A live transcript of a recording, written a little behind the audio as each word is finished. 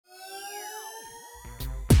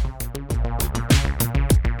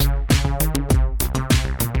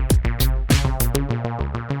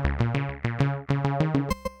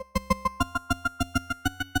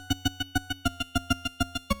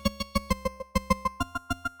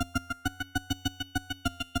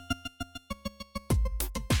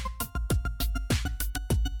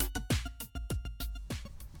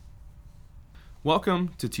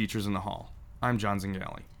Welcome to Teachers in the Hall. I'm John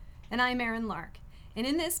Zingali. And I'm Erin Lark. And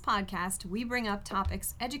in this podcast, we bring up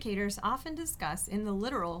topics educators often discuss in the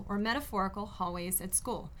literal or metaphorical hallways at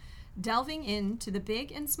school, delving into the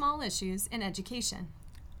big and small issues in education.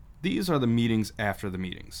 These are the meetings after the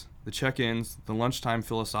meetings, the check-ins, the lunchtime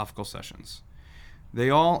philosophical sessions. They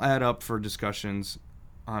all add up for discussions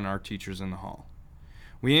on our Teachers in the Hall.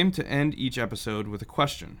 We aim to end each episode with a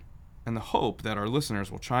question, and the hope that our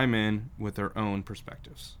listeners will chime in with their own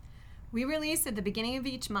perspectives. We release at the beginning of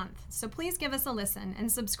each month, so please give us a listen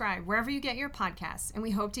and subscribe wherever you get your podcasts, and we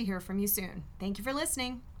hope to hear from you soon. Thank you for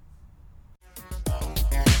listening.